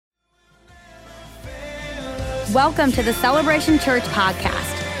Welcome to the Celebration Church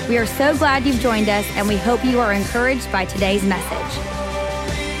podcast. We are so glad you've joined us, and we hope you are encouraged by today's message.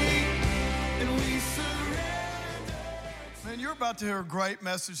 Man, you're about to hear a great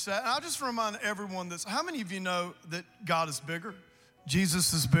message today. And I'll just remind everyone this. How many of you know that God is bigger?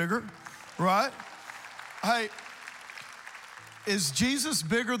 Jesus is bigger, right? Hey, is Jesus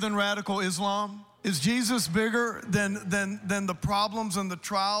bigger than radical Islam? Is Jesus bigger than the problems and the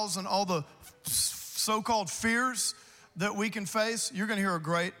trials and all the so-called fears that we can face? You're going to hear a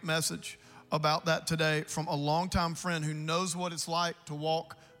great message about that today from a longtime friend who knows what it's like to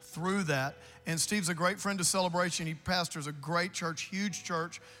walk through that. And Steve's a great friend to Celebration. He pastors a great church, huge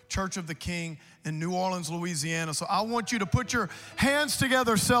church, Church of the King in New Orleans, Louisiana. So I want you to put your hands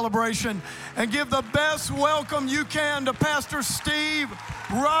together, Celebration, and give the best welcome you can to Pastor Steve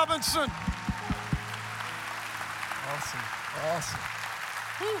Robinson. Awesome.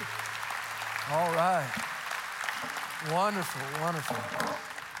 Woo. All right. Wonderful.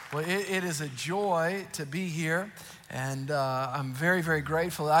 Well, it is a joy to be here, and I'm very, very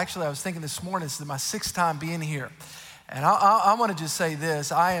grateful. Actually, I was thinking this morning, this is my 6th time being here. And I want to just say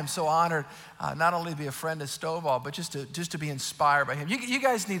this. I am so honored not only to be a friend of Stovall, but just to be inspired by him. You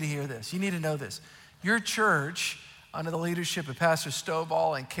guys need to hear this. You need to know this. Your church, under the leadership of Pastor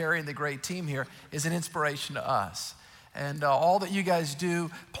Stovall and Carrie and the great team here, is an inspiration to us. And all that you guys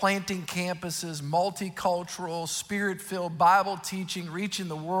do, planting campuses, multicultural, spirit-filled, Bible teaching, reaching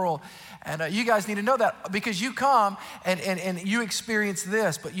the world. And you guys need to know that because you come and you experience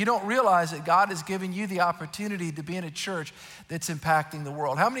this, but you don't realize that God has given you the opportunity to be in a church that's impacting the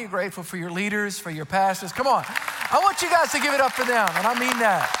world. How many are grateful for your leaders, for your pastors? Come on. I want you guys to give it up for them, and I mean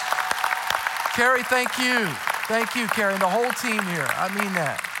that. Carrie, thank you. Thank you, Carrie, and the whole team here. I mean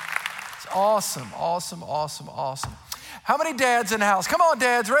that. It's awesome. How many dads in the house? Come on,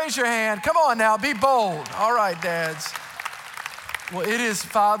 dads, raise your hand. Come on now, be bold. All right, dads. Well, it is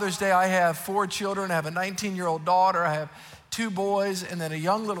Father's Day. I have 4 children. I have a 19-year-old daughter. I have 2 boys, and then a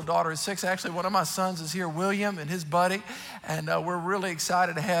young little daughter is 6. Actually, one of my sons is here, William, and his buddy, and we're really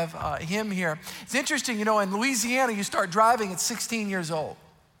excited to have him here. It's interesting, in Louisiana, you start driving at 16 years old.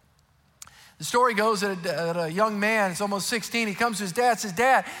 The story goes that a young man, he's almost 16, he comes to his dad, says,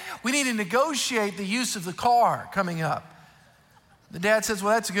 "Dad, we need to negotiate the use of the car coming up." The dad says,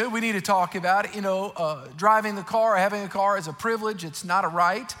 "Well, that's good. We need to talk about it. Driving the car or having a car is a privilege. It's not a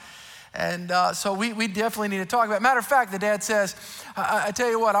right." And so we definitely need to talk about it. Matter of fact, the dad says, I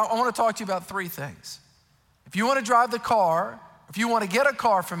tell you what, I want to talk to you about 3 things. If you want to drive the car, if you want to get a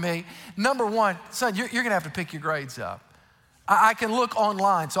car from me, number 1, son, you're going to have to pick your grades up. I can look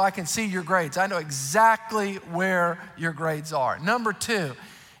online so I can see your grades. I know exactly where your grades are. Number 2,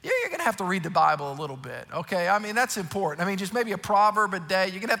 you're going to have to read the Bible a little bit, okay? I mean, that's important. I mean, just maybe a proverb a day.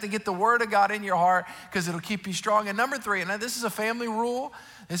 You're going to have to get the Word of God in your heart because it'll keep you strong. And number 3, and this is a family rule.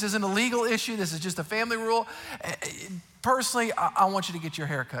 This isn't a legal issue. This is just a family rule. Personally, I want you to get your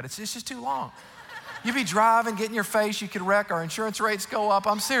hair cut. It's just too long. You be driving, get in your face, you could wreck. Our insurance rates go up.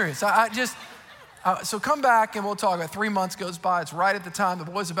 I'm serious. So come back and we'll talk. About 3 months goes by. It's right at the time the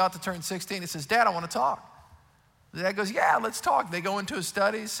boy's about to turn 16. He says, "Dad, I want to talk." The dad goes, "Yeah, let's talk." They go into his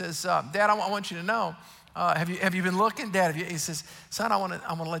study. He says, "Dad, I want you to know, have you been looking? Dad, he says, "Son, I want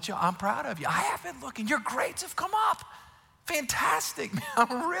to let you know, I'm proud of you. I have been looking. Your grades have come up. Fantastic, man.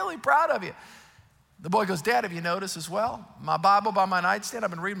 I'm really proud of you." The boy goes, "Dad, have you noticed as well? My Bible by my nightstand,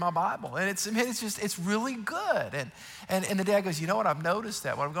 I've been reading my Bible. And it's really good." And the dad goes, "You know what? I've noticed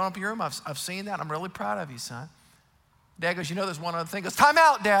that. When I'm going up your room, I've seen that. I'm really proud of you, son." Dad goes, "There's one other thing." He goes, "Time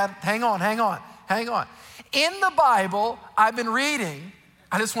out, Dad. Hang on. In the Bible, I've been reading.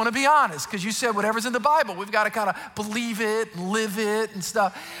 I just want to be honest, because you said whatever's in the Bible, we've got to kind of believe it and live it and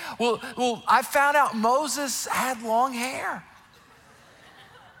stuff. Well, I found out Moses had long hair.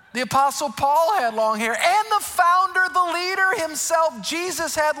 The Apostle Paul had long hair, and the founder, the leader himself,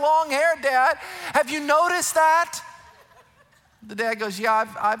 Jesus, had long hair, Dad. Have you noticed that?" The dad goes, "Yeah,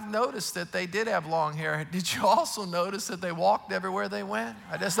 I've noticed that they did have long hair. Did you also notice that they walked everywhere they went?"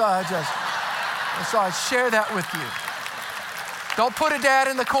 I just thought I'd share that with you. Don't put a dad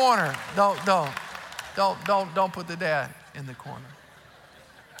in the corner. Don't put the dad in the corner.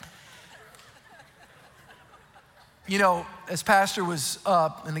 As pastor was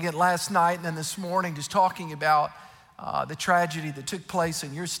up, and again last night and then this morning, just talking about the tragedy that took place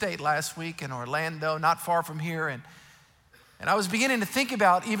in your state last week in Orlando, not far from here. And I was beginning to think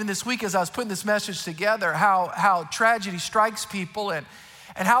about, even this week as I was putting this message together, how tragedy strikes people and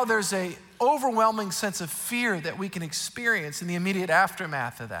how there's a overwhelming sense of fear that we can experience in the immediate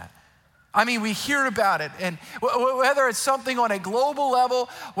aftermath of that. I mean, we hear about it, and whether it's something on a global level,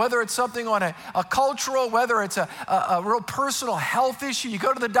 whether it's something on a cultural, whether it's a real personal health issue, you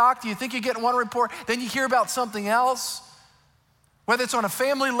go to the doctor, you think you're getting one report, then you hear about something else. Whether it's on a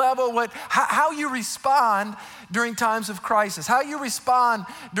family level, how you respond during times of crisis, how you respond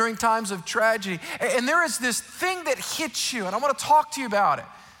during times of tragedy. And there is this thing that hits you, and I want to talk to you about it.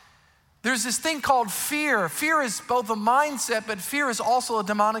 There's this thing called fear. Fear is both a mindset, but fear is also a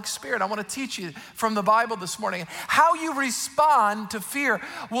demonic spirit. I want to teach you from the Bible this morning. How you respond to fear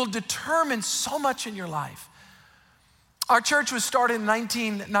will determine so much in your life. Our church was started in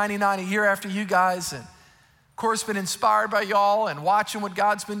 1999, a year after you guys, and of course been inspired by y'all and watching what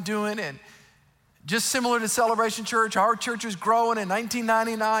God's been doing. And just similar to Celebration Church, our church was growing in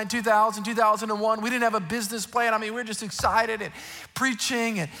 1999, 2000, 2001. We didn't have a business plan. I mean, we were just excited and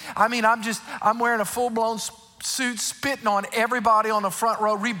preaching. And I mean, I'm wearing a full-blown suit, spitting on everybody on the front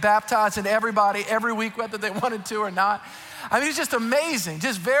row, rebaptizing everybody every week, whether they wanted to or not. I mean, it's just amazing,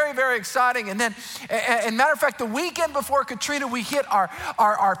 just very, very exciting. And then, and matter of fact, the weekend before Katrina, we hit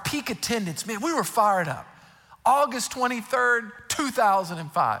our peak attendance. Man, we were fired up. August 23rd,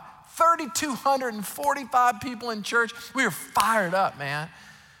 2005. 3,245 people in church. We were fired up, man.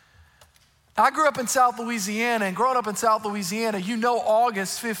 I grew up in South Louisiana, and growing up in South Louisiana, you know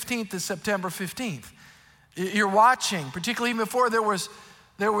August 15th is September 15th. You're watching, particularly even before there was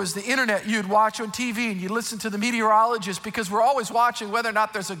the internet, you'd watch on TV and you listen to the meteorologists because we're always watching whether or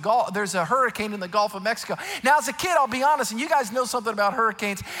not there's a hurricane in the Gulf of Mexico. Now, as a kid, I'll be honest, and you guys know something about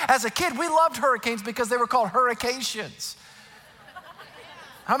hurricanes. As a kid, we loved hurricanes because they were called hurrications.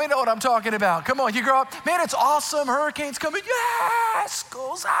 How many know what I'm talking about? Come on, you grow up, man, it's awesome, hurricanes coming, yeah,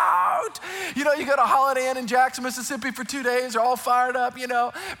 school's out. You know, you go to Holiday Inn in Jackson, Mississippi for 2 days, they're all fired up, you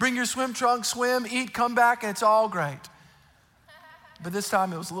know, bring your swim trunks, swim, eat, come back, and it's all great. But this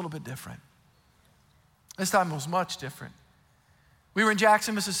time it was a little bit different. This time it was much different. We were in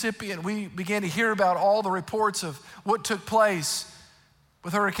Jackson, Mississippi, and we began to hear about all the reports of what took place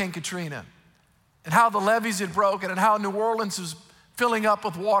with Hurricane Katrina and how the levees had broken and how New Orleans was filling up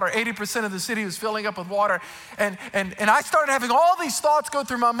with water. 80% of the city was filling up with water. And I started having all these thoughts go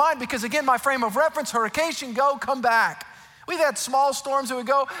through my mind because, again, my frame of reference, hurricane, go, come back. We've had small storms that would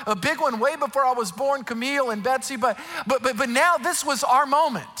go, a big one way before I was born, Camille and Betsy, but now this was our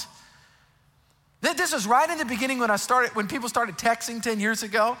moment. This was right in the beginning when people started texting 10 years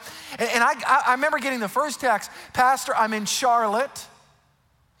ago. And I remember getting the first text, Pastor, I'm in Charlotte.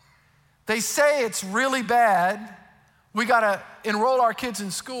 They say it's really bad. We got to enroll our kids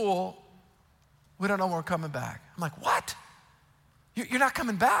in school. We don't know when we're coming back. I'm like, what? You're not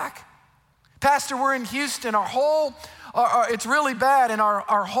coming back? Pastor, we're in Houston. It's really bad, and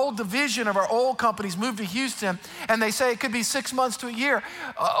our whole division of our oil companies moved to Houston, and they say it could be 6 months to a year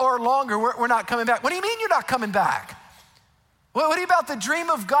or longer. We're not coming back. What do you mean you're not coming back? What about the dream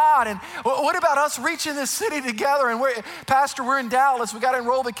of God? And what about us reaching this city together? And Pastor, we're in Dallas. We got to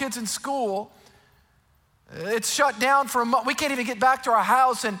enroll the kids in school. It's shut down for a month. We can't even get back to our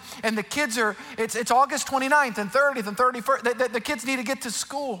house, and the kids it's August 29th and 30th and 31st. The kids need to get to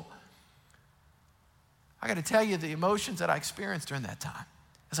school. I got to tell you the emotions that I experienced during that time.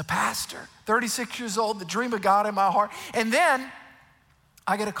 As a pastor, 36 years old, the dream of God in my heart. And then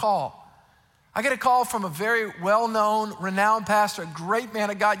I get a call. I get a call from a very well-known, renowned pastor, a great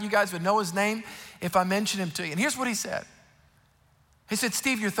man of God. You guys would know his name if I mention him to you. And here's what he said. He said,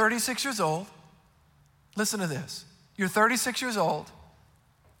 Steve, you're 36 years old. Listen to this. You're 36 years old.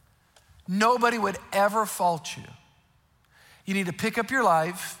 Nobody would ever fault you. You need to pick up your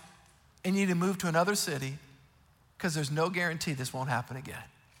life and you need to move to another city because there's no guarantee this won't happen again.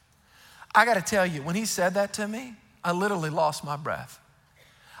 I got to tell you, when he said that to me, I literally lost my breath.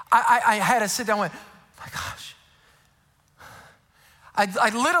 I had to sit down and went, oh my gosh. I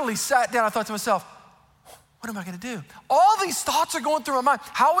literally sat down. I thought to myself, what am I going to do? All these thoughts are going through my mind.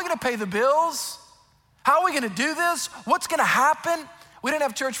 How are we going to pay the bills? How are we going to do this? What's going to happen? We didn't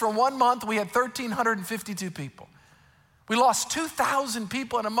have church for 1 month. We had 1,352 people. We lost 2,000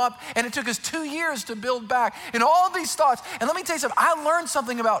 people in a month, and it took us 2 years to build back. And all these thoughts, and let me tell you something, I learned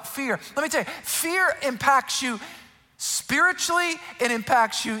something about fear. Let me tell you, fear impacts you spiritually, it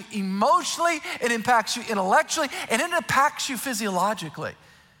impacts you emotionally, it impacts you intellectually, and it impacts you physiologically.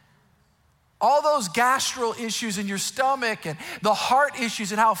 All those gastro issues in your stomach and the heart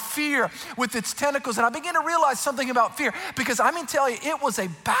issues and how fear with its tentacles. And I began to realize something about fear because I mean, tell you, it was a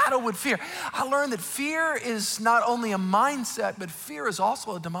battle with fear. I learned that fear is not only a mindset, but fear is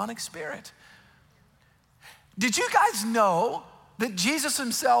also a demonic spirit. Did you guys know that Jesus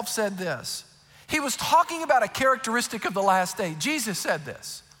himself said this? He was talking about a characteristic of the last day. Jesus said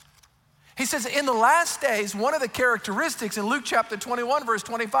this. He says, in the last days, one of the characteristics in Luke chapter 21, verse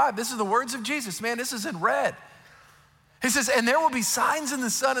 25, this is the words of Jesus. Man, this is in red. He says, and there will be signs in the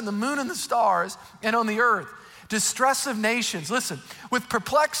sun and the moon and the stars and on the earth, distress of nations, listen, with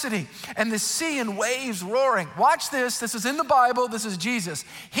perplexity and the sea and waves roaring. Watch this. This is in the Bible. This is Jesus.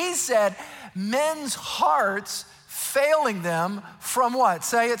 He said, men's hearts failing them from what?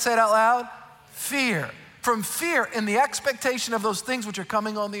 Say it out loud. Fear. From fear in the expectation of those things which are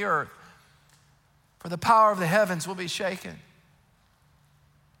coming on the earth. For the power of the heavens will be shaken.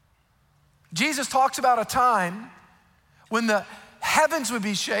 Jesus talks about a time when the heavens would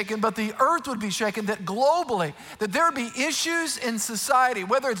be shaken, but the earth would be shaken, that globally, that there would be issues in society,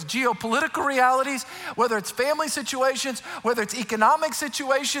 whether it's geopolitical realities, whether it's family situations, whether it's economic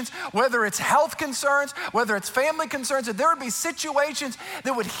situations, whether it's health concerns, whether it's family concerns, that there would be situations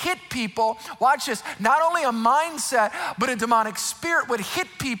that would hit people. Watch this, not only a mindset, but a demonic spirit would hit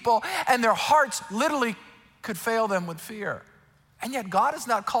people and their hearts literally could fail them with fear. And yet God has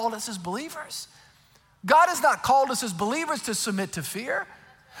not called us as believers. God has not called us as believers to submit to fear.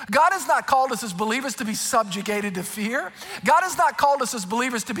 God has not called us as believers to be subjugated to fear. God has not called us as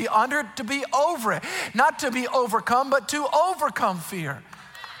believers to be under, to be over it. Not to be overcome, but to overcome fear.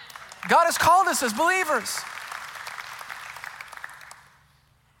 God has called us as believers.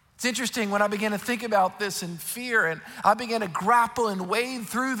 It's interesting when I began to think about this and fear, and I began to grapple and wade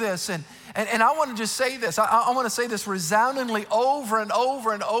through this, and I want to just say this. I want to say this resoundingly over and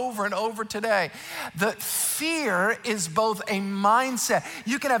over and over and over today. That fear is both a mindset.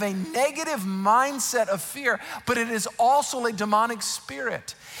 You can have a negative mindset of fear, but it is also a demonic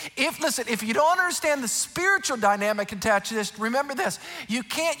spirit. If you don't understand the spiritual dynamic attached to this, remember this, you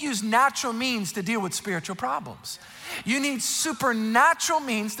can't use natural means to deal with spiritual problems. You need supernatural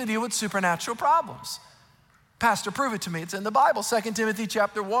means to deal with supernatural problems. Pastor, prove it to me. It's in the Bible, 2 Timothy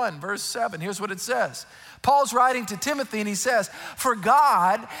chapter 1, verse 7. Here's what it says. Paul's writing to Timothy and he says, for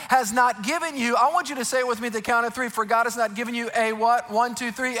God has not given you, I want you to say it with me at the count of 3, for God has not given you a what? 1,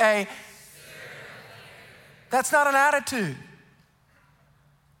 2, 3, a. That's not an attitude.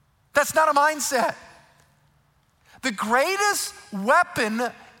 That's not a mindset. The greatest weapon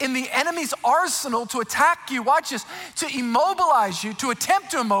in the enemy's arsenal to attack you, watch this, to immobilize you, to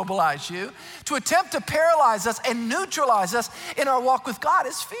attempt to immobilize you, to attempt to paralyze us and neutralize us in our walk with God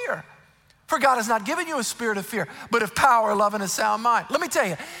is fear. For God has not given you a spirit of fear, but of power, love, and a sound mind. Let me tell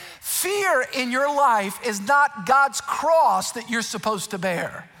you, fear in your life is not God's cross that you're supposed to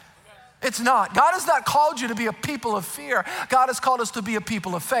bear. It's not. God has not called you to be a people of fear. God has called us to be a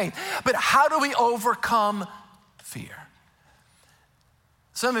people of faith. But how do we overcome fear?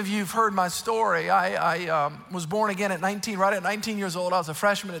 Some of you have heard my story. I was born again at 19, right at 19 years old. I was a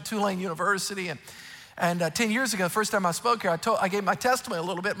freshman at Tulane University. And 10 years ago, the first time I spoke here, I gave my testimony a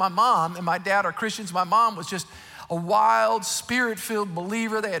little bit. My mom and my dad are Christians. My mom was just a wild, spirit-filled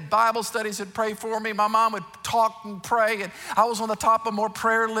believer. They had Bible studies that prayed for me. My mom would talk and pray, and I was on the top of more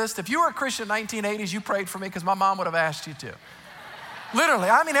prayer lists. If you were a Christian in the 1980s, you prayed for me because my mom would have asked you to. Literally.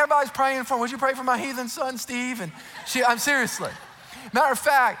 I mean, everybody's praying for me. Would you pray for my heathen son, Steve? And I'm seriously. Matter of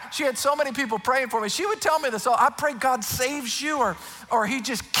fact, she had so many people praying for me. She would tell me this, I pray God saves you or he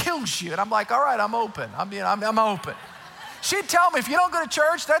just kills you. And I'm like, all right, I'm open. I'm open. She'd tell me, if you don't go to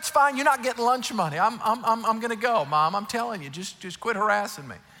church, that's fine. You're not getting lunch money. I'm going to go, Mom. I'm telling you, just quit harassing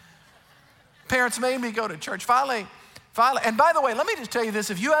me. Parents made me go to church. Finally, and by the way, let me just tell you this.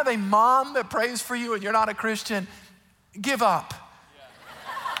 If you have a mom that prays for you and you're not a Christian, give up.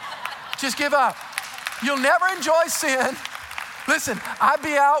 Just give up. You'll never enjoy sin. Listen, I'd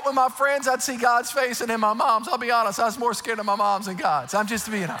be out with my friends, I'd see God's face, and then my mom's. I'll be honest, I was more scared of my mom's than God's. I'm just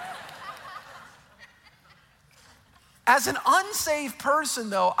being honest. As an unsaved person,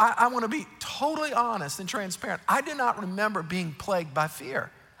 though, I want to be totally honest and transparent. I do not remember being plagued by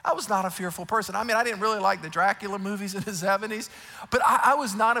fear. I was not a fearful person. I mean, I didn't really like the Dracula movies in the 70s, but I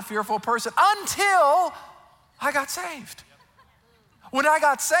was not a fearful person until I got saved. When I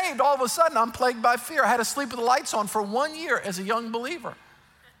got saved, all of a sudden, I'm plagued by fear. I had to sleep with the lights on for 1 year as a young believer.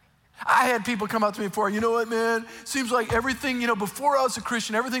 I had people come up to me before, you know what, man? Seems like everything, before I was a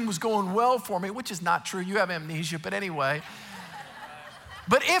Christian, everything was going well for me, which is not true. You have amnesia, but anyway.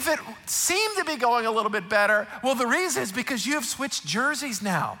 But if it seemed to be going a little bit better, well, the reason is because you have switched jerseys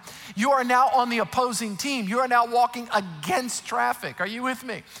now. You are now on the opposing team. You are now walking against traffic. Are you with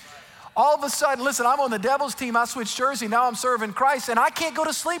me? All of a sudden, listen, I'm on the devil's team. I switched jersey. Now I'm serving Christ, and I can't go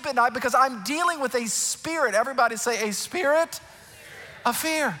to sleep at night because I'm dealing with a spirit. Everybody say a spirit of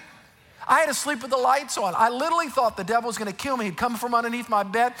fear. I had to sleep with the lights on. I literally thought the devil was going to kill me. He'd come from underneath my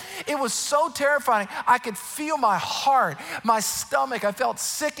bed. It was so terrifying. I could feel my heart, my stomach. I felt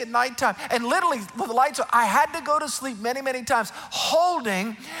sick at nighttime. And literally with the lights on, I had to go to sleep many, many times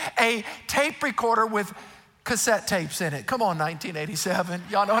holding a tape recorder with cassette tapes in it. Come on, 1987.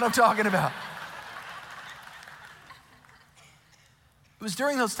 Y'all know what I'm talking about. It was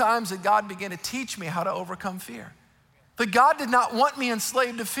during those times that God began to teach me how to overcome fear. That God did not want me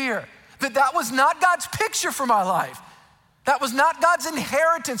enslaved to fear. That was not God's picture for my life. That was not God's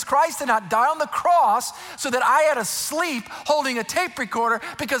inheritance. Christ did not die on the cross so that I had to sleep holding a tape recorder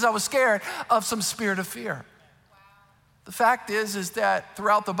because I was scared of some spirit of fear. The fact is that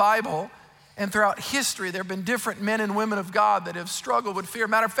throughout the Bible and throughout history, there have been different men and women of God that have struggled with fear.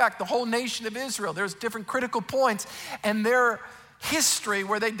 Matter of fact, the whole nation of Israel, there's different critical points in their history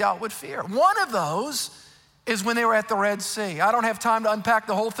where they dealt with fear. One of those is when they were at the Red Sea. I don't have time to unpack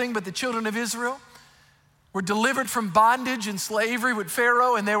the whole thing, but the children of Israel were delivered from bondage and slavery with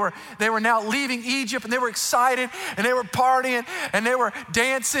Pharaoh, and they were now leaving Egypt, and they were excited, and they were partying, and they were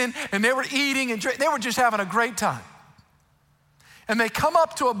dancing, and they were eating, and they were just having a great time. And they come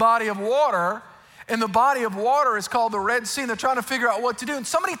up to a body of water, and the body of water is called the Red Sea, and they're trying to figure out what to do. And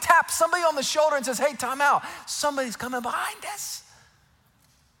somebody taps somebody on the shoulder and says, "Hey, time out. Somebody's coming behind us."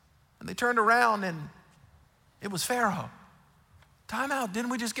 And they turned around, and it was Pharaoh. Time out.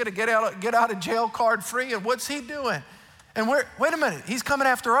 Didn't we just get a get out of jail card free? And what's he doing? And wait a minute, he's coming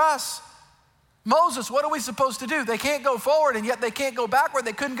after us. Moses, what are we supposed to do? They can't go forward, and yet they can't go backward.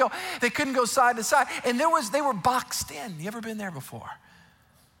 They couldn't go side to side. And they were boxed in. You ever been there before?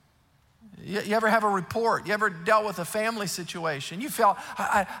 You ever have a report? You ever dealt with a family situation? You felt,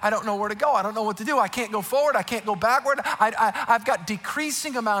 I don't know where to go. I don't know what to do. I can't go forward. I can't go backward. I've got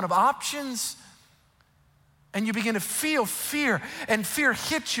decreasing amount of options. And you begin to feel fear, and fear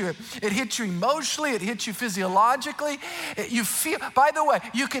hits you. It hits you emotionally. It hits you physiologically. By the way,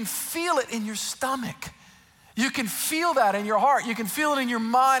 you can feel it in your stomach. You can feel that in your heart. You can feel it in your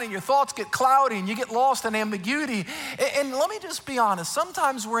mind, and your thoughts get cloudy, and you get lost in ambiguity. And let me just be honest.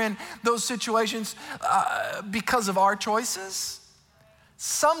 Sometimes we're in those situations because of our choices.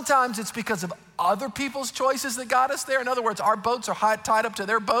 Sometimes it's because of other people's choices that got us there. In other words, our boats are tied up to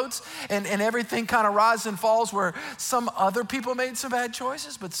their boats, and everything kind of rises and falls where some other people made some bad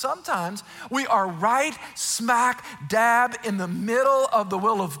choices. But sometimes we are right smack dab in the middle of the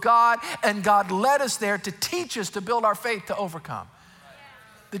will of God, and God led us there to teach us to build our faith to overcome.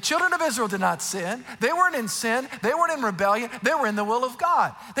 The children of Israel did not sin. They weren't in sin. They weren't in rebellion. They were in the will of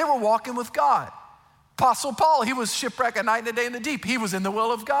God. They were walking with God. Apostle Paul, he was shipwrecked a night and a day in the deep. He was in the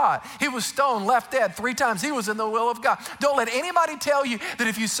will of God. He was stoned, left dead 3 times. He was in the will of God. Don't let anybody tell you that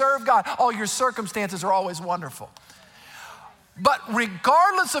if you serve God, all your circumstances are always wonderful. But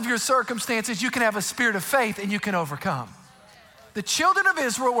regardless of your circumstances, you can have a spirit of faith and you can overcome. The children of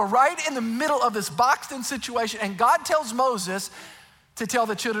Israel were right in the middle of this boxed-in situation, and God tells Moses to tell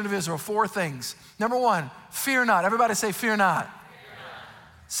the children of Israel 4 things. Number 1, fear not. Everybody say, fear not. Fear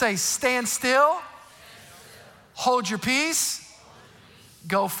not. Say, stand still. Hold your peace,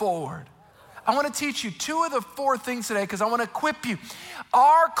 go forward. I want to teach you 2 of the 4 things today because I want to equip you.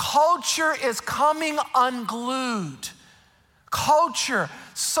 Our culture is coming unglued. Culture,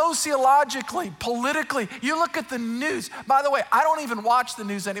 sociologically, politically. You look at the news. By the way, I don't even watch the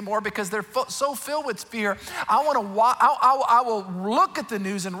news anymore because they're so filled with fear. I will look at the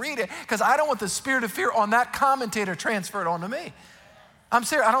news and read it because I don't want the spirit of fear on that commentator transferred onto me. I'm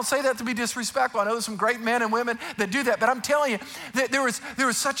serious. I don't say that to be disrespectful. I know there's some great men and women that do that, but I'm telling you that there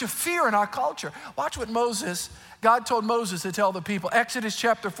was such a fear in our culture. Watch what God told Moses to tell the people. Exodus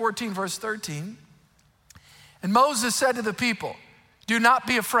chapter 14, verse 13. And Moses said to the people, "Do not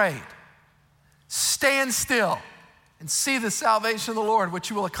be afraid. Stand still and see the salvation of the Lord, which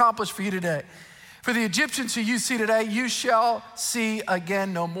you will accomplish for you today. For the Egyptians who you see today, you shall see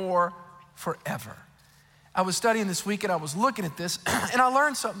again no more forever." I was studying this week and I was looking at this and I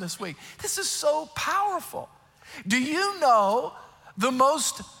learned something this week. This is so powerful. Do you know the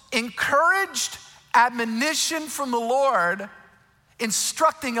most encouraged admonition from the Lord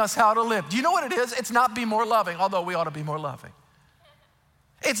instructing us how to live? Do you know what it is? It's not be more loving, although we ought to be more loving.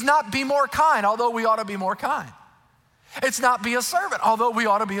 It's not be more kind, although we ought to be more kind. It's not be a servant, although we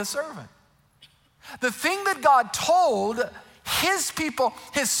ought to be a servant. The thing that God told his people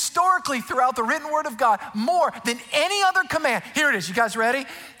historically throughout the written word of God more than any other command. Here it is. You guys ready?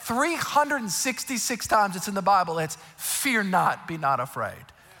 366 times it's in the Bible. It's fear not, be not afraid.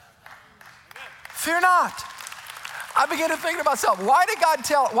 Fear not. I began to think to myself, why did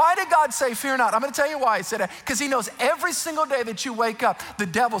God say, fear not? I'm gonna tell you why he said that. Because he knows every single day that you wake up, the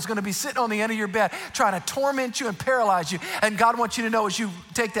devil's gonna be sitting on the end of your bed trying to torment you and paralyze you. And God wants you to know as you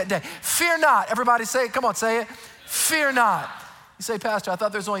take that day, fear not. Everybody say it, come on, say it. Fear not. You say, Pastor, I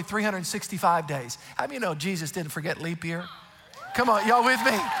thought there's only 365 days. How do you know Jesus didn't forget leap year? Come on, y'all with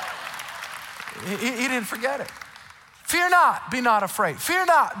me? He didn't forget it. Fear not, be not afraid. Fear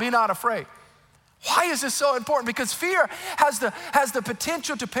not, be not afraid. Why is this so important? Because fear has the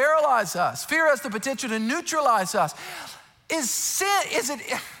potential to paralyze us. Fear has the potential to neutralize us.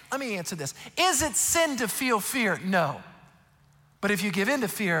 Let me answer this. Is it sin to feel fear? No. But if you give in to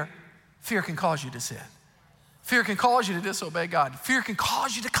fear, fear can cause you to sin. Fear can cause you to disobey God. Fear can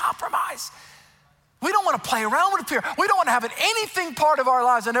cause you to compromise. We don't want to play around with fear. We don't want to have it anything part of our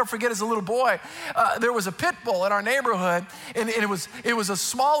lives. I'll never forget as a little boy, there was a pit bull in our neighborhood, and it was a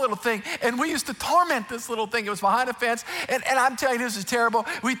small little thing, and we used to torment this little thing. It was behind a fence, and I'm telling you, this is terrible.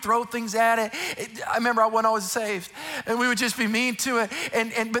 We'd throw things at it. I remember when I was saved, and we would just be mean to it.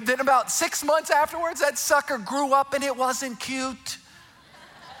 But then about 6 months afterwards, that sucker grew up, and it wasn't cute.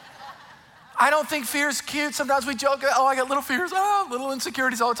 I don't think fear's cute. Sometimes we joke, oh, I got little fears, little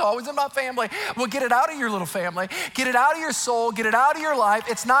insecurities. Oh, it's always in my family. Well, get it out of your little family. Get it out of your soul. Get it out of your life.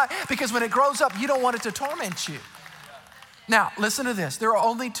 It's not, because when it grows up, you don't want it to torment you. Now, listen to this. There are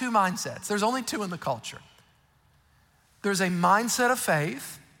only two mindsets. There's only two in the culture. There's a mindset of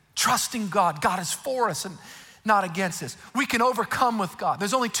faith, trusting God. God is for us and not against us. We can overcome with God.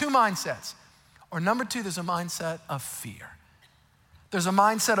 There's only two mindsets. Or number two, there's a mindset of fear. There's a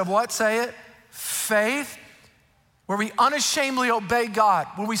mindset of what? Say it. Faith, where we unashamedly obey God,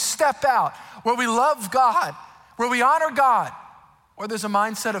 where we step out, where we love God, where we honor God, or there's a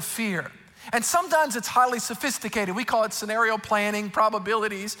mindset of fear. And sometimes it's highly sophisticated. We call it scenario planning,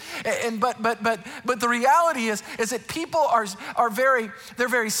 probabilities. But the reality is that people are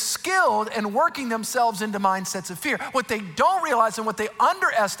very skilled in working themselves into mindsets of fear. What they don't realize and what they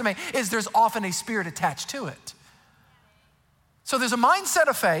underestimate is there's often a spirit attached to it. So there's a mindset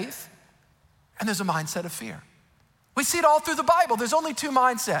of faith, and there's a mindset of fear. We see it all through the Bible. There's only two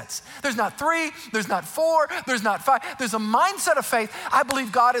mindsets. There's not three, there's not four, there's not five. There's a mindset of faith. I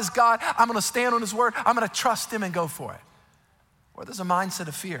believe God is God. I'm gonna stand on his word. I'm gonna trust him and go for it. Or there's a mindset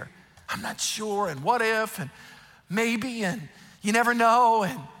of fear. I'm not sure, and what if, and maybe, and you never know.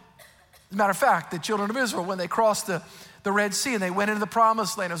 And as a matter of fact, the children of Israel, when they crossed the Red Sea and they went into the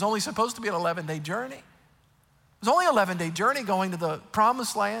promised land, it was only supposed to be an 11-day journey. It was only an 11-day journey going to the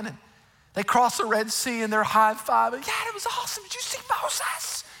promised land, and they crossed the Red Sea and they're high-fiving. Yeah, it was awesome. Did you see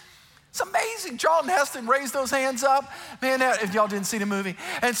Moses? It's amazing. Charlton Heston raised those hands up. Man, if y'all didn't see the movie.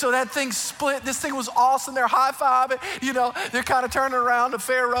 And so that thing split. This thing was awesome. They're high-fiving. They're kind of turning around to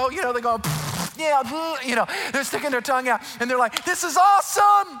Pharaoh. They're going, yeah, they're sticking their tongue out. And they're like, this is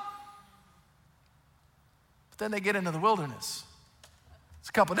awesome. But then they get into the wilderness. It's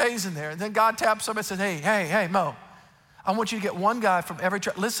a couple days in there. And then God taps somebody and says, hey, Mo, I want you to get one guy from every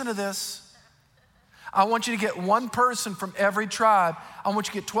tribe. Listen to this. I want you to get one person from every tribe. I want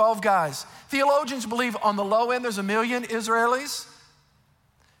you to get 12 guys. Theologians believe on the low end, there's 1 million Israelis.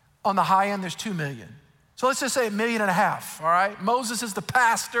 On the high end, there's 2 million. So let's just say 1.5 million, all right? Moses is the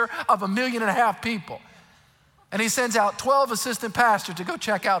pastor of 1.5 million people. And he sends out 12 assistant pastors to go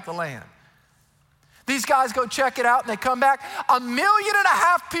check out the land. These guys go check it out and they come back. 1.5 million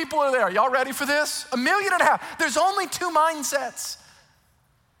people are there. Y'all ready for this? 1.5 million. There's only two mindsets.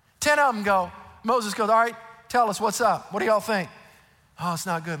 10 of them go. Moses goes, all right, tell us what's up. What do y'all think? Oh, it's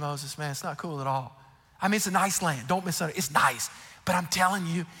not good, Moses, man. It's not cool at all. I mean, it's a nice land. Don't misunderstand. It's nice. But I'm telling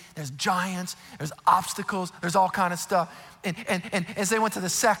you, there's giants, there's obstacles, there's all kind of stuff. And as they went to the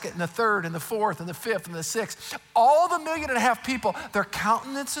second and the third and the fourth and the fifth and the sixth, all the 1.5 million people, their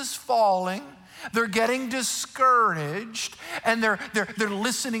countenance is falling. They're getting discouraged, and they're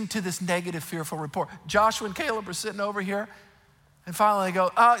listening to this negative, fearful report. Joshua and Caleb are sitting over here, and finally they go,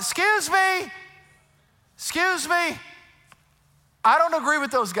 excuse me, I don't agree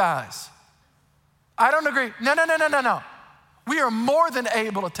with those guys. I don't agree. No. We are more than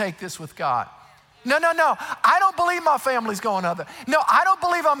able to take this with God. No. I don't believe my family's going up there. No, I don't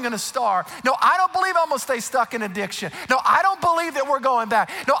believe I'm going to starve. No, I don't believe I'm going to stay stuck in addiction. No, I don't believe that we're going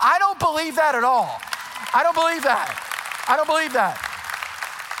back. No, I don't believe that at all. I don't believe that.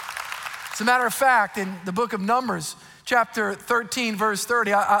 As a matter of fact, in the book of Numbers, chapter 13, verse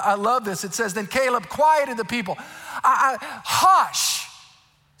 30, I love this. It says, then Caleb quieted the people. Hush,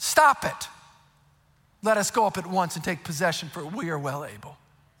 stop it. Let us go up at once and take possession, for we are well able.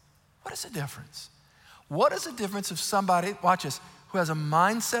 What is the difference? What is the difference of somebody, watch this, who has a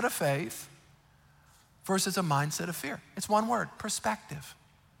mindset of faith, versus a mindset of fear. It's one word, perspective.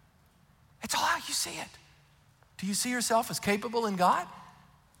 It's all how you see it. Do you see yourself as capable in God?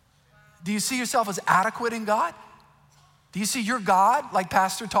 Do you see yourself as adequate in God? Do you see your God, like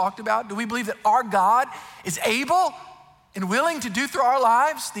Pastor talked about? Do we believe that our God is able and willing to do through our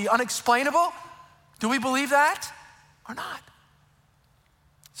lives the unexplainable? Do we believe that or not?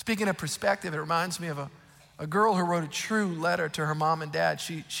 Speaking of perspective, it reminds me of a girl who wrote a true letter to her mom and dad.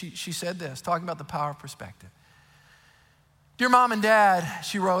 She said this, talking about the power of perspective. Dear Mom and Dad,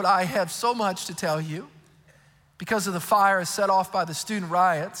 she wrote, I have so much to tell you. Because of the fire set off by the student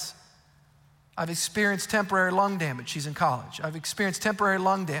riots, I've experienced temporary lung damage. She's in college. I've experienced temporary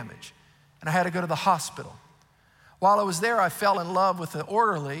lung damage, and I had to go to the hospital. While I was there, I fell in love with the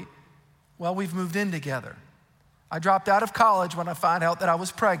orderly. Well, we've moved in together. I dropped out of college when I found out that I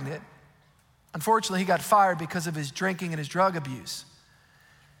was pregnant. Unfortunately, he got fired because of his drinking and his drug abuse.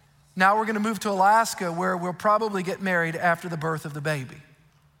 Now we're gonna move to Alaska, where we'll probably get married after the birth of the baby.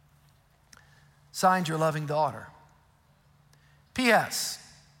 Signed, your loving daughter. P.S.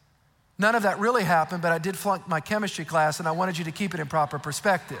 None of that really happened, but I did flunk my chemistry class, and I wanted you to keep it in proper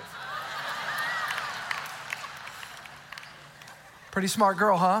perspective. Pretty smart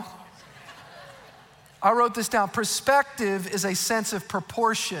girl, huh? I wrote this down. Perspective is a sense of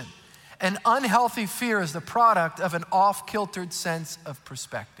proportion. An unhealthy fear is the product of an off-kiltered sense of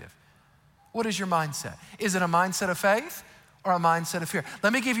perspective. What is your mindset? Is it a mindset of faith or a mindset of fear?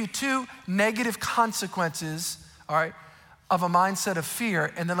 Let me give you two negative consequences, all right, of a mindset of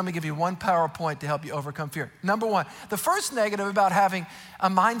fear, and then let me give you one PowerPoint to help you overcome fear. Number one, the first negative about having a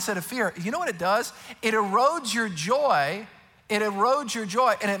mindset of fear, you know what it does? It erodes your joy. It erodes your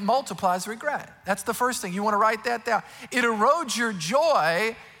joy, and it multiplies regret. That's the first thing. You want to write that down. It erodes your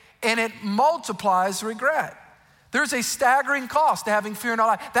joy, and it multiplies regret. There's a staggering cost to having fear in our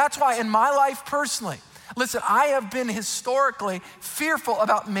life. That's why in my life personally, listen, I have been historically fearful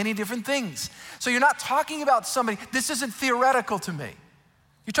about many different things. So you're not talking about somebody, this isn't theoretical to me.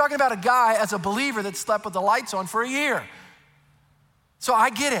 You're talking about a guy as a believer that slept with the lights on for a year. So I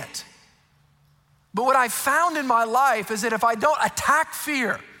get it. But what I found in my life is that if I don't attack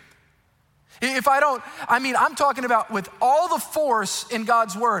fear, I'm talking about with all the force in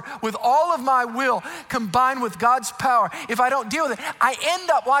God's word, with all of my will combined with God's power, if I don't deal with it, I end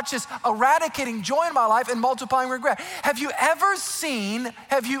up, watch this, eradicating joy in my life and multiplying regret. Have you ever seen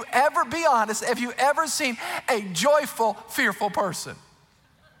a joyful, fearful person?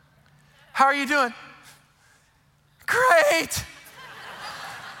 How are you doing? Great.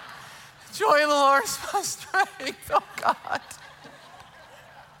 Joy in the Lord is my strength, oh God.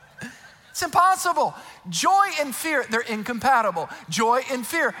 It's impossible. Joy and fear, they're incompatible. Joy and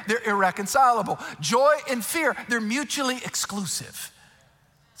fear, they're irreconcilable. Joy and fear, they're mutually exclusive.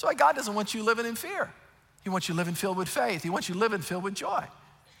 That's why God doesn't want you living in fear. He wants you living filled with faith. He wants you living filled with joy.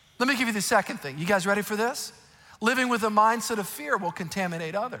 Let me give you the second thing. You guys ready for this? Living with a mindset of fear will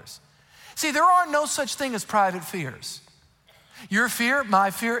contaminate others. See, there are no such thing as private fears. Your fear, my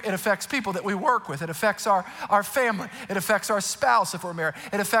fear, it affects people that we work with. It affects our family. It affects our spouse if we're married.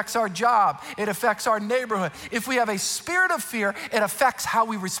 It affects our job. It affects our neighborhood. If we have a spirit of fear, it affects how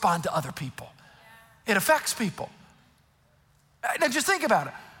we respond to other people. It affects people. Now just think about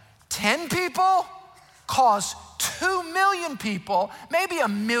it. 10 people cause 2 million people, maybe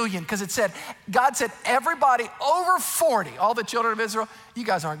 1 million, because God said everybody over 40, all the children of Israel, you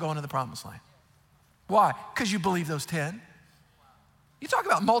guys aren't going to the promised land. Why? Because you believe those 10. You talk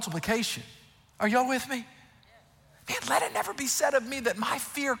about multiplication. Are y'all with me? Man, let it never be said of me that my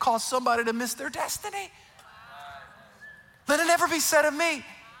fear caused somebody to miss their destiny. Let it never be said of me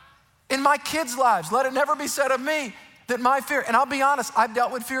in my kids' lives. Let it never be said of me that my fear, and I'll be honest, I've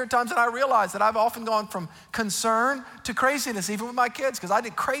dealt with fear at times, and I realize that I've often gone from concern to craziness, even with my kids, because I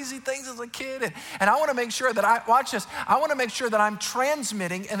did crazy things as a kid, and I want to make sure that I want to make sure that I'm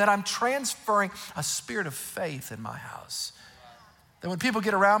transmitting and that I'm transferring a spirit of faith in my house. That when people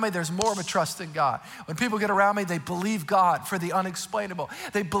get around me, there's more of a trust in God. When people get around me, they believe God for the unexplainable.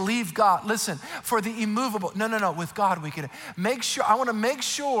 They believe God, listen, for the immovable. No, with God we can make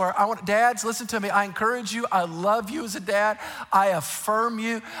sure, dads, listen to me. I encourage you. I love you as a dad. I affirm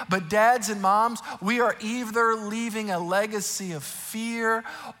you. But dads and moms, we are either leaving a legacy of fear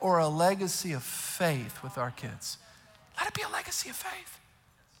or a legacy of faith with our kids. Let it be a legacy of faith.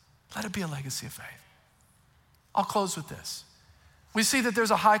 Let it be a legacy of faith. I'll close with this. We see that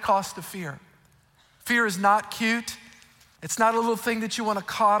there's a high cost of fear. Fear is not cute. It's not a little thing that you want to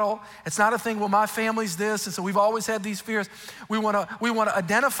coddle. It's not a thing, well, my family's this, and so we've always had these fears. We want to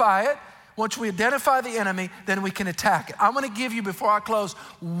identify it. Once we identify the enemy, then we can attack it. I'm going to give you, before I close,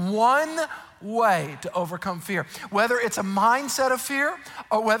 one way to overcome fear, whether it's a mindset of fear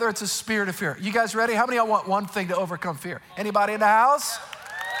or whether it's a spirit of fear. You guys ready? How many of y'all want one thing to overcome fear? Anybody in the house?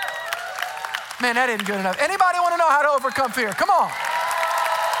 Man, that isn't good enough. Anybody want to know how to overcome fear? Come on.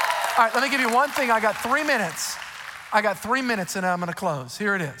 All right, let me give you one thing. I got 3 minutes. And I'm going to close.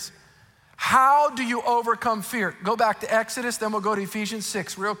 Here it is. How do you overcome fear? Go back to Exodus, then we'll go to Ephesians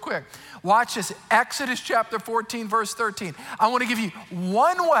 6 real quick. Watch this. Exodus chapter 14, verse 13. I want to give you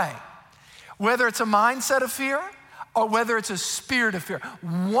one way, whether it's a mindset of fear or whether it's a spirit of fear,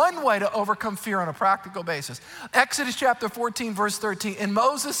 one way to overcome fear on a practical basis. Exodus chapter 14, verse 13. And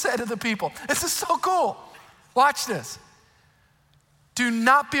Moses said to the people, this is so cool. Watch this. Do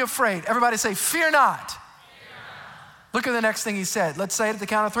not be afraid. Everybody say, fear not. Look at the next thing he said. Let's say it at the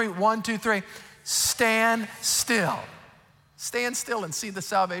count of 3. 1, 2, 3. Stand still. Stand still and see the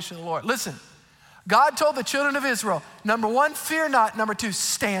salvation of the Lord. Listen, God told the children of Israel, number 1, fear not. Number 2,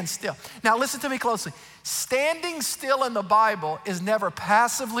 stand still. Now listen to me closely. Standing still in the Bible is never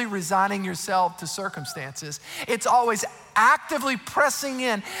passively resigning yourself to circumstances. It's always actively pressing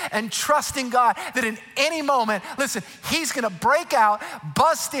in and trusting God that in any moment, listen, he's gonna break out,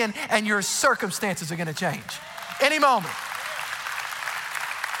 bust in, and your circumstances are gonna change. Any moment.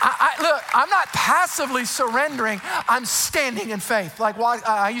 Look, I'm not passively surrendering. I'm standing in faith. Like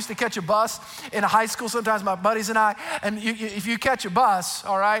I used to catch a bus in high school sometimes, my buddies and I, and if you catch a bus,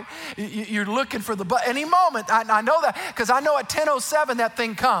 all right, you're looking for the bus. Any moment, I know that because I know at 10:07 that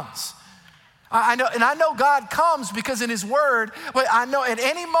thing comes. I know, and I know God comes because in his word, but I know at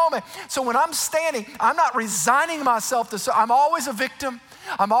any moment. So when I'm standing, I'm not resigning myself to, I'm always a victim.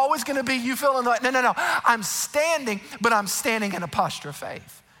 I'm always gonna be, you feeling like, no. I'm standing, but I'm standing in a posture of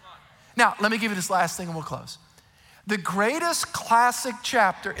faith. Now, let me give you this last thing and we'll close. The greatest classic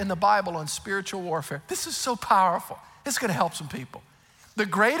chapter in the Bible on spiritual warfare, this is so powerful. It's gonna help some people. The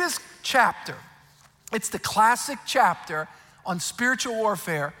greatest chapter, it's the classic chapter on spiritual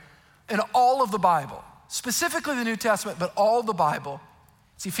warfare in all of the Bible, specifically the New Testament, but all of the Bible.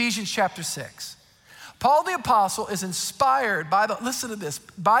 It's Ephesians chapter 6. Paul the Apostle is inspired by listen to this,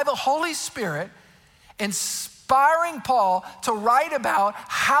 by the Holy Spirit, inspiring Paul to write about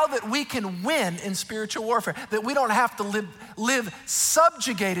how that we can win in spiritual warfare, that we don't have to live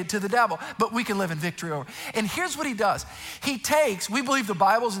subjugated to the devil, but we can live in victory over. And here's what he does. We believe the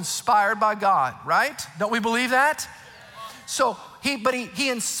Bible's inspired by God, right? Don't we believe that? So he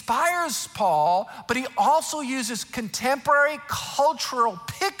inspires Paul, but he also uses contemporary cultural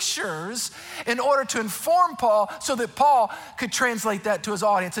pictures in order to inform Paul so that Paul could translate that to his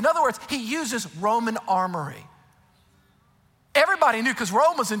audience. In other words, he uses Roman armory. Everybody knew because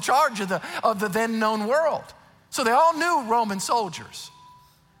Rome was in charge of the then known world. So they all knew Roman soldiers.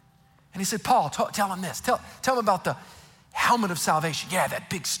 And he said, Paul, tell him this. Tell him about the helmet of salvation. Yeah, that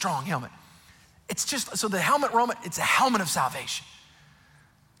big, strong helmet. It's just, so the helmet, Roman, it's a helmet of salvation.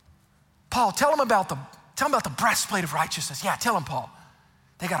 Paul, tell him about the breastplate of righteousness. Yeah, tell him, Paul.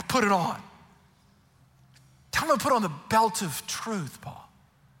 They got to put it on. Tell him to put on the belt of truth, Paul.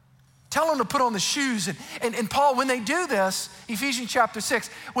 Tell them to put on the shoes. And Paul, when they do this, Ephesians chapter 6,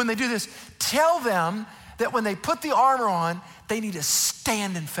 when they do this, tell them that when they put the armor on, they need to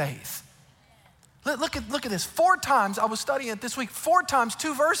stand in faith. Look at this. 4 times, I was studying it this week, 4 times,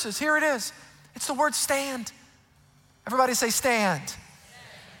 2 verses. Here it is. It's the word stand. Everybody say stand. Stand.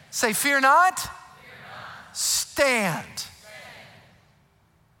 Say fear not. Fear not. Stand. Stand.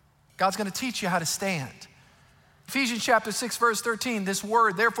 God's gonna teach you how to stand. Ephesians chapter 6, verse 13, this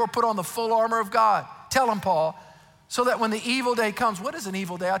word, therefore put on the full armor of God. Tell him, Paul, so that when the evil day comes, what is an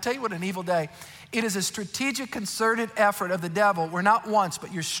evil day? I'll tell you what an evil day. It is a strategic, concerted effort of the devil where not once, but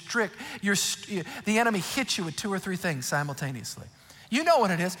the enemy hits you with 2 or 3 things simultaneously. You know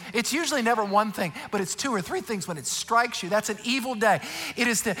what it is. It's usually never one thing, but it's 2 or 3 things when it strikes you. That's an evil day. It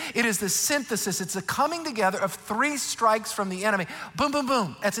is the synthesis. It's the coming together of 3 strikes from the enemy. Boom, boom,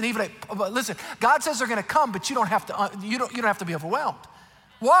 boom. That's an evil day. But listen, God says they're going to come, but you don't have to be overwhelmed.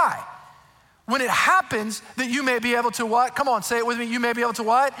 Why? When it happens, that you may be able to what? Come on, say it with me. You may be able to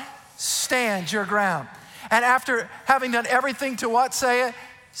what? Stand your ground. And after having done everything to what? Say it.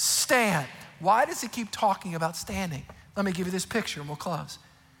 Stand. Why does he keep talking about standing? Let me give you this picture and we'll close.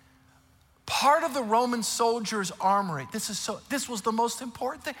 Part of the Roman soldier's armory, this was the most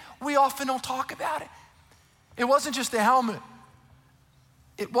important thing. We often don't talk about it. It wasn't just the helmet.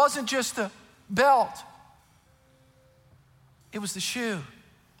 It wasn't just the belt. It was the shoe.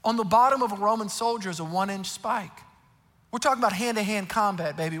 On the bottom of a Roman soldier is a 1-inch spike. We're talking about hand-to-hand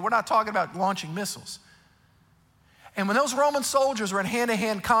combat, baby. We're not talking about launching missiles. And when those Roman soldiers were in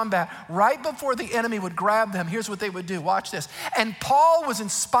hand-to-hand combat, right before the enemy would grab them, here's what they would do. Watch this. And Paul was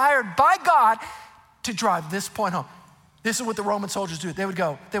inspired by God to drive this point home. This is what the Roman soldiers do. They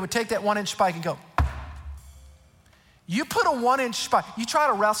would take that 1-inch spike and go. You put a 1-inch spike, you try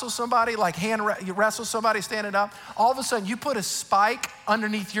to wrestle somebody, like you wrestle somebody standing up, all of a sudden you put a spike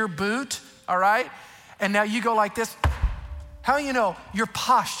underneath your boot, all right? And now you go like this. How do you know your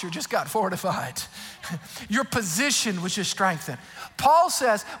posture just got fortified? Your position was just strengthened. Paul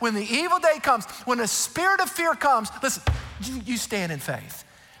says when the evil day comes, when the spirit of fear comes, listen, you stand in faith.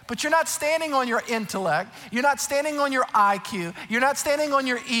 But you're not standing on your intellect. You're not standing on your IQ. You're not standing on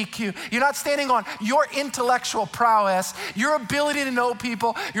your EQ. You're not standing on your intellectual prowess, your ability to know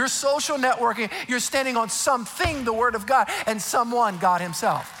people, your social networking. You're standing on something, the Word of God, and someone, God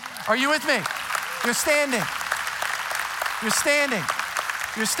Himself. Are you with me? You're standing. You're standing.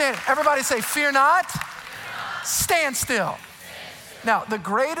 You're standing. Everybody say, fear not. Stand still. Now, the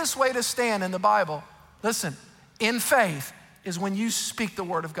greatest way to stand in the Bible, listen, in faith, is when you speak the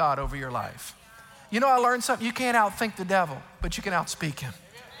word of God over your life. You know, I learned something. You can't outthink the devil, but you can outspeak him.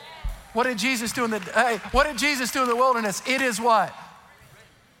 What did Jesus do in the wilderness? It is what?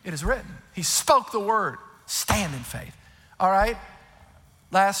 It is written. He spoke the word. Stand in faith. All right?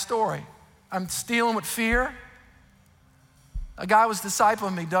 Last story. I'm dealing with fear. A guy was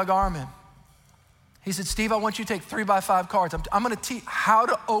discipling me, Doug Armin. He said, Steve, I want you to take 3x5 cards. I'm gonna teach how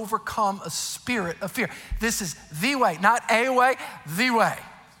to overcome a spirit of fear. This is the way, not a way, the way.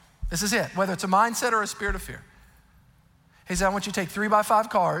 This is it, whether it's a mindset or a spirit of fear. He said, I want you to take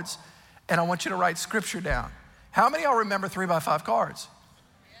 3x5 cards and I want you to write scripture down. How many of y'all remember 3x5 cards?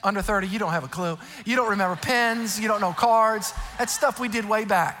 Under 30, you don't have a clue. You don't remember pens, you don't know cards. That's stuff we did way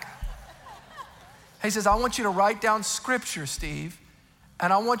back. He says, I want you to write down scripture, Steve.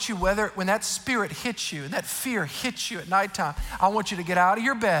 And I want you, when that spirit hits you and that fear hits you at nighttime, I want you to get out of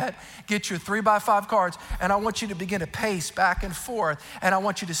your bed, get your 3x5 cards, and I want you to begin to pace back and forth. And I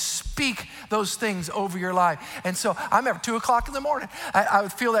want you to speak those things over your life. And so I remember 2 o'clock in the morning, I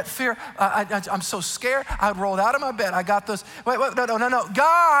would feel that fear. I'm so scared. I would roll out of my bed. I got those. Wait, no.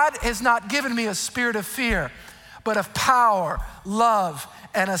 God has not given me a spirit of fear, but of power, love,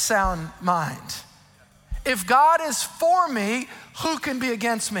 and a sound mind. If God is for me, who can be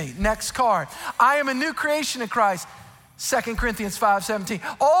against me? Next card. I am a new creation in Christ. 2 Corinthians 5:17.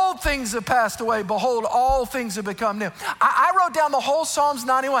 All things have passed away. Behold, all things have become new. I wrote down the whole Psalms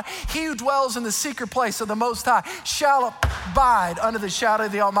 91. He who dwells in the secret place of the Most High shall abide under the shadow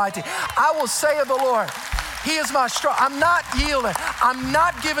of the Almighty. I will say of the Lord, He is my strength. I'm not yielding. I'm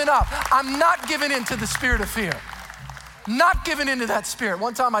not giving up. I'm not giving in to the spirit of fear. Not giving into that spirit.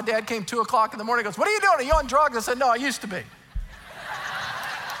 One time my dad came 2 o'clock in the morning and goes, what are you doing? Are you on drugs? I said, no, I used to be.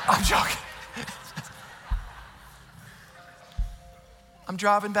 I'm joking. I'm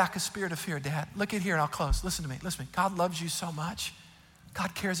driving back a spirit of fear, Dad. Look at here and I'll close. Listen to me. God loves you so much.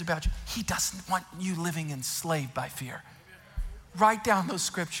 God cares about you. He doesn't want you living enslaved by fear. Write down those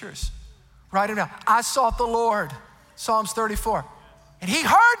scriptures. Write them down. I sought the Lord, Psalms 34, and He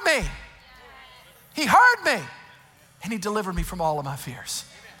heard me. He heard me. And He delivered me from all of my fears.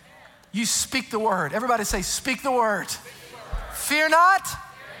 You speak the word. Everybody say, speak the word. Fear not.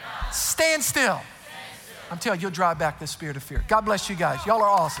 Stand still. I'm telling you, you'll drive back the spirit of fear. God bless you guys. Y'all are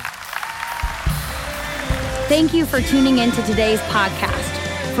awesome. Thank you for tuning in to today's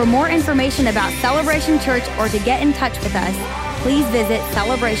podcast. For more information about Celebration Church or to get in touch with us, please visit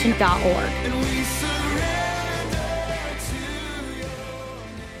celebration.org.